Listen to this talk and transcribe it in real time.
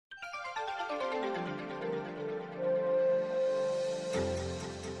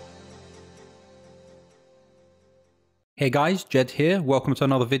Hey guys, Jed here, welcome to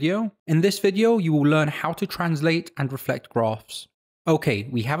another video. In this video, you will learn how to translate and reflect graphs. Okay,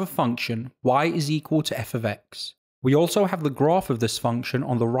 we have a function, y is equal to f of x. We also have the graph of this function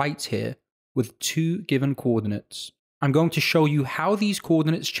on the right here, with two given coordinates. I'm going to show you how these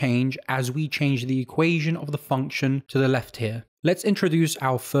coordinates change as we change the equation of the function to the left here. Let's introduce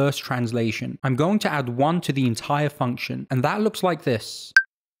our first translation. I'm going to add 1 to the entire function, and that looks like this.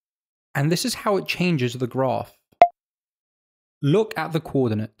 And this is how it changes the graph. Look at the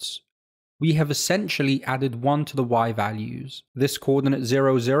coordinates. We have essentially added 1 to the y values. This coordinate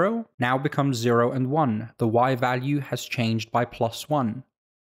 0, 0 now becomes 0 and 1. The y value has changed by +1.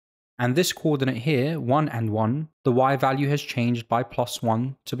 And this coordinate here, 1 and 1, the y value has changed by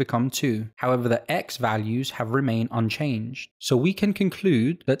 +1 to become 2. However, the x values have remained unchanged. So we can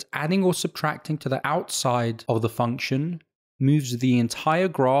conclude that adding or subtracting to the outside of the function moves the entire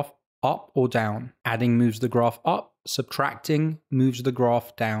graph up or down. Adding moves the graph up, subtracting moves the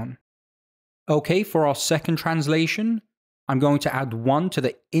graph down. Okay, for our second translation, I'm going to add 1 to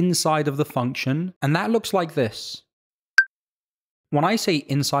the inside of the function, and that looks like this. When I say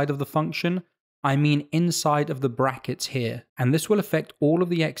inside of the function, I mean inside of the brackets here, and this will affect all of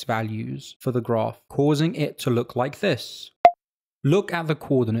the x values for the graph, causing it to look like this. Look at the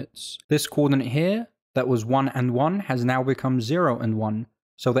coordinates. This coordinate here, that was 1 and 1, has now become 0 and 1.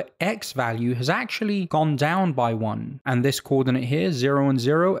 So the x value has actually gone down by 1. And this coordinate here, 0 and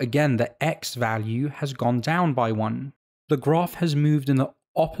 0, again, the x value has gone down by 1. The graph has moved in the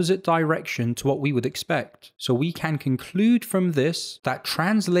opposite direction to what we would expect. So we can conclude from this that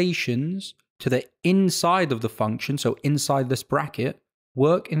translations to the inside of the function, so inside this bracket,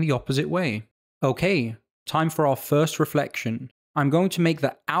 work in the opposite way. Okay, time for our first reflection. I'm going to make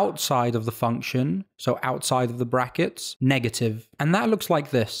the outside of the function, so outside of the brackets, negative. And that looks like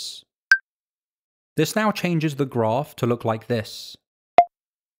this. This now changes the graph to look like this.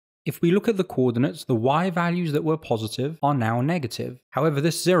 If we look at the coordinates, the y values that were positive are now negative. However,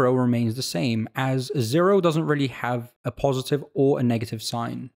 this 0 remains the same, as 0 doesn't really have a positive or a negative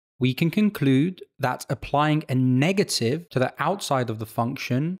sign. We can conclude that applying a negative to the outside of the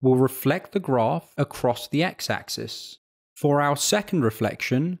function will reflect the graph across the x-axis. For our second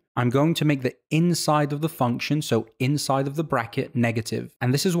reflection, I'm going to make the inside of the function, so inside of the bracket, negative.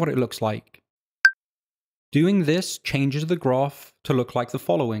 And this is what it looks like. Doing this changes the graph to look like the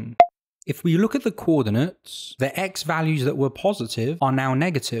following. If we look at the coordinates, the x values that were positive are now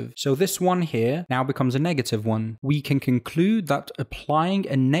negative. So this one here now becomes a negative one. We can conclude that applying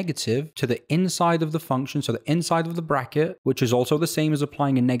a negative to the inside of the function, so the inside of the bracket, which is also the same as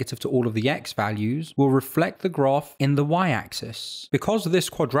applying a negative to all of the x values, will reflect the graph in the y-axis. Because this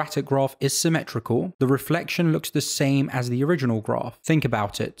quadratic graph is symmetrical, the reflection looks the same as the original graph. Think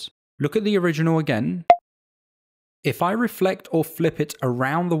about it. Look at the original again. If I reflect or flip it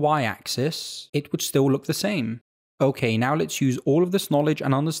around the y-axis, it would still look the same. Okay, now let's use all of this knowledge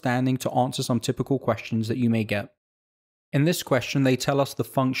and understanding to answer some typical questions that you may get. In this question, they tell us the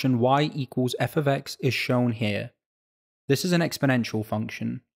function y equals f of x is shown here. This is an exponential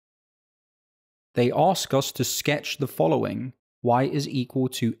function. They ask us to sketch the following. Y is equal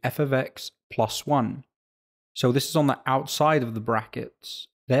to f of x plus 1. So this is on the outside of the brackets.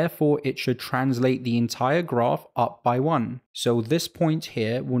 Therefore, it should translate the entire graph up by 1. So this point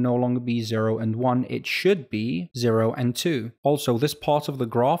here will no longer be 0 and 1, it should be 0 and 2. Also, this part of the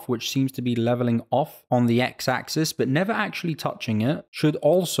graph, which seems to be leveling off on the x-axis but never actually touching it, should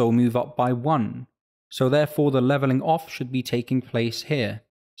also move up by 1. So therefore, the leveling off should be taking place here.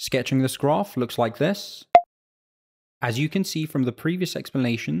 Sketching this graph looks like this. As you can see from the previous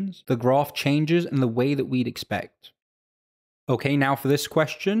explanations, the graph changes in the way that we'd expect. Okay, now for this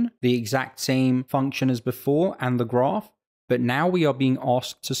question, the exact same function as before and the graph, but now we are being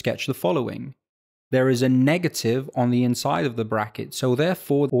asked to sketch the following. There is a negative on the inside of the bracket, so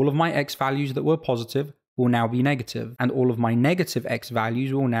therefore all of my x values that were positive will now be negative, and all of my negative x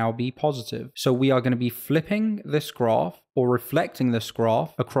values will now be positive. So we are going to be flipping this graph or reflecting this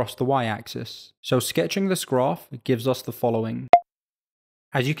graph across the y-axis. So sketching this graph gives us the following.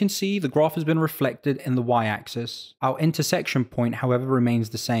 As you can see, the graph has been reflected in the y-axis. Our intersection point, however,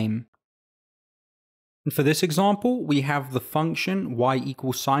 remains the same. And for this example, we have the function y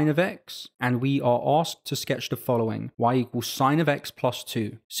equals sine of x, and we are asked to sketch the following. Y equals sine of x plus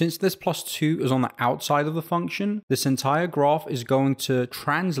 2. Since this plus 2 is on the outside of the function, this entire graph is going to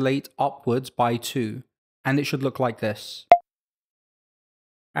translate upwards by 2, and it should look like this.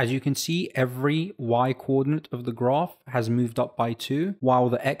 As you can see, every y coordinate of the graph has moved up by 2, while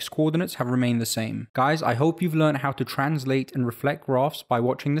the x coordinates have remained the same. Guys, I hope you've learned how to translate and reflect graphs by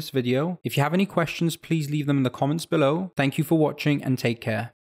watching this video. If you have any questions, please leave them in the comments below. Thank you for watching and take care.